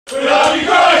We love you,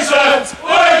 Graceland!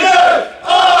 We do!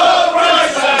 Oh,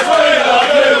 Graceland! We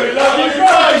love you! We love you,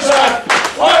 Graceland!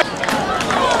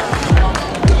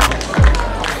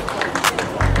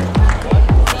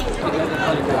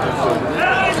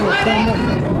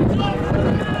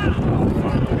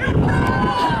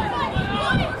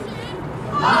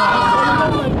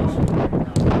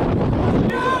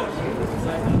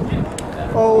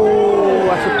 Oh,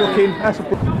 that's a booking. That's a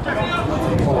booking.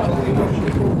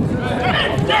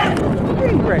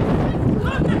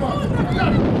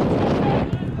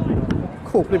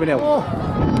 Cool, flipping hell.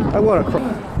 Oh, what a crap.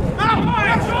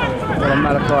 What a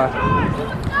Malachi.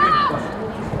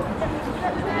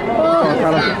 Oh,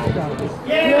 Callum.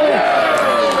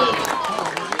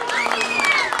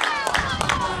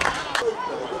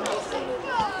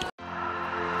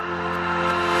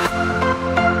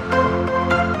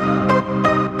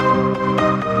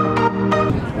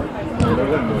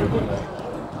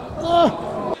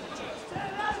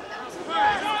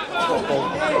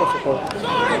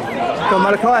 Go on,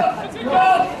 Malachi.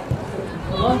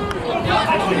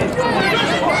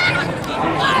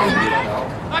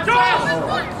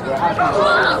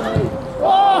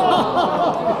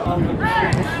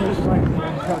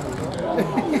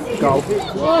 Goal.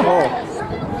 Oh.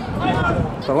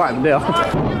 It's a right there.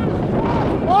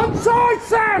 Onside,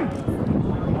 Sam!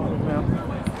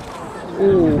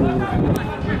 Ooh.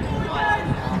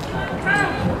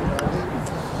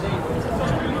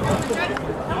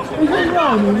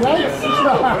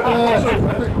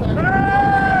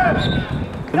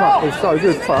 It's so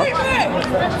good, fuck.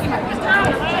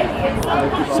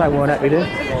 Same one happy there.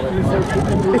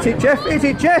 Hit it, Jeff, hit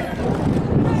it, Jeff!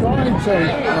 Trying to.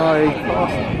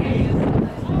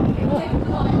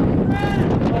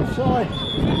 Offside.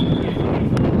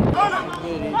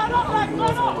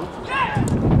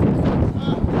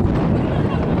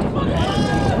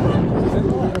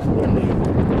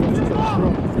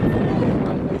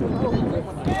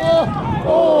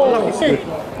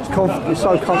 It's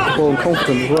so comfortable and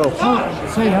confident as well.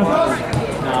 See ya.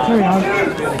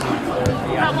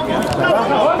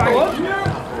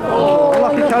 Oh,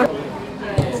 lucky Callum.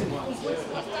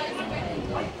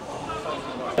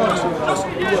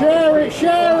 Share it,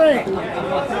 share it!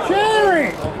 Share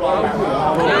it!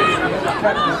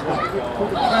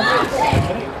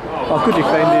 Oh, good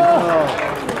defending.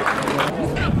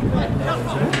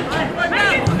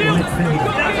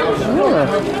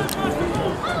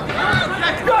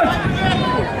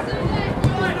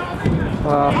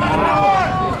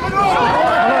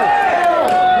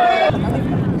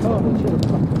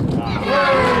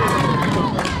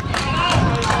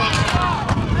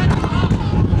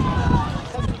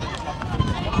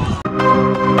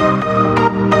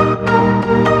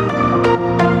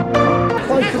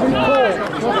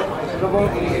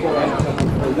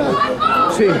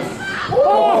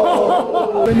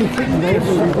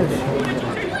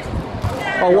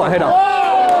 Oh, what a header.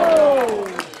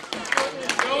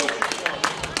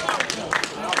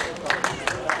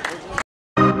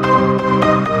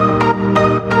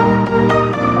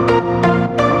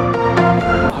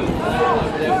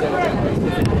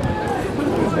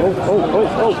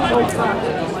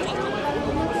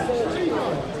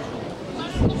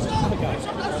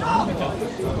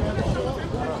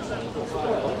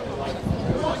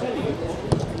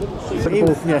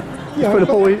 Yeah,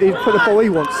 he's put the ball he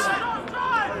wants.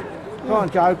 Come on,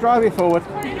 Joe, drive it forward.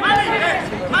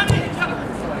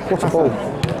 What a ball.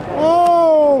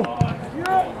 Oh!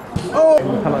 Oh!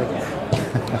 Hello.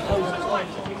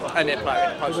 And they're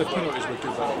playing post penalties would do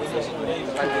that.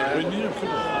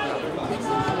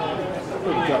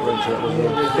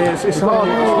 It's a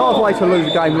hard way to lose a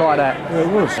game like that. Yeah, it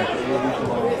was.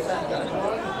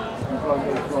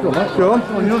 Go on.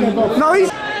 No,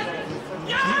 he's...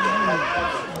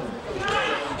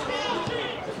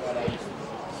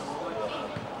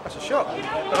 That's a shot.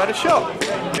 They've had a shot.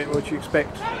 What do you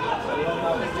expect?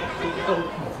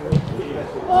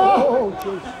 Oh,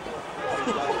 jeez.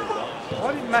 Why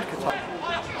did McIntyre?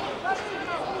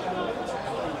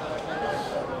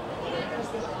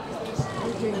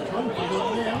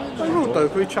 They will do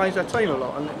if we change our team a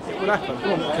lot and it would happen.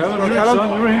 Come on, Callum.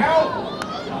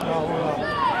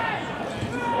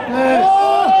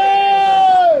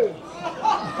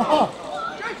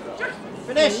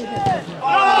 Finish!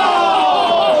 Oh!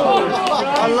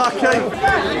 Unlucky!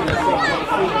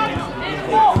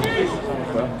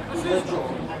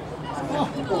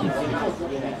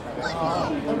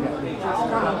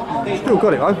 Still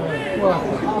got it though.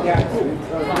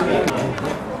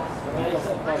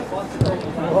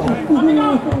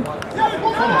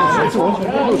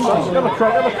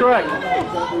 Have a crack.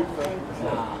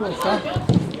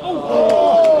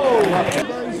 Oh!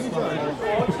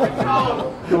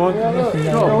 Come on.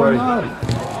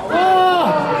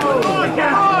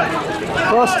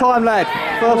 First time, lad.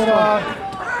 First time.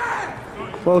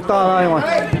 Well done, anyway.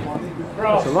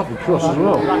 That's a lovely cross as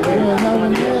well. Yeah, no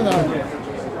one there though.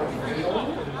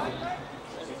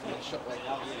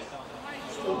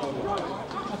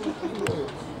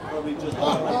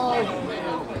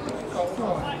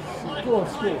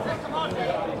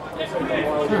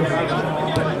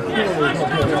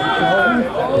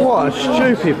 What a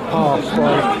stupid pass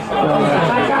by.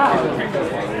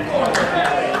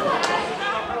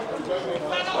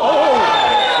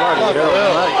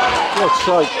 God's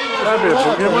sake. That'd be a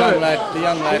boogie, wouldn't it? The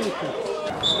young lad.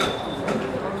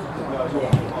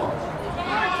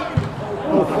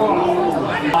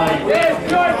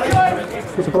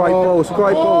 It's a great ball, it's a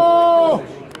great ball.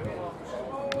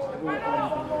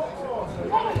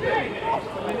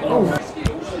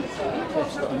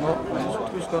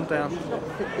 Who's gone down?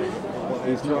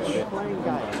 He's not.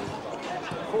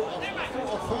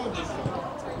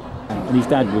 And his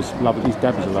dad was lovely. His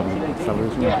dad was a lovely fellow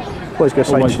as well. Well, he's going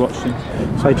to Always say, watched him.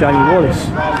 say Jamie Wallace.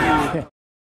 He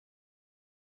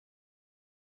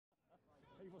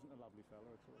wasn't a lovely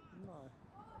fellow at all. No.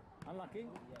 Unlucky.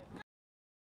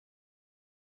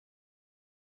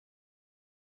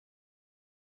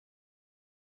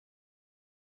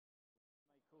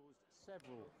 They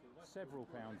caused several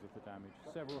pounds of the damage,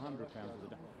 several hundred pounds of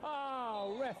the damage.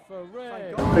 Oh,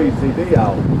 referee! PCD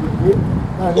out.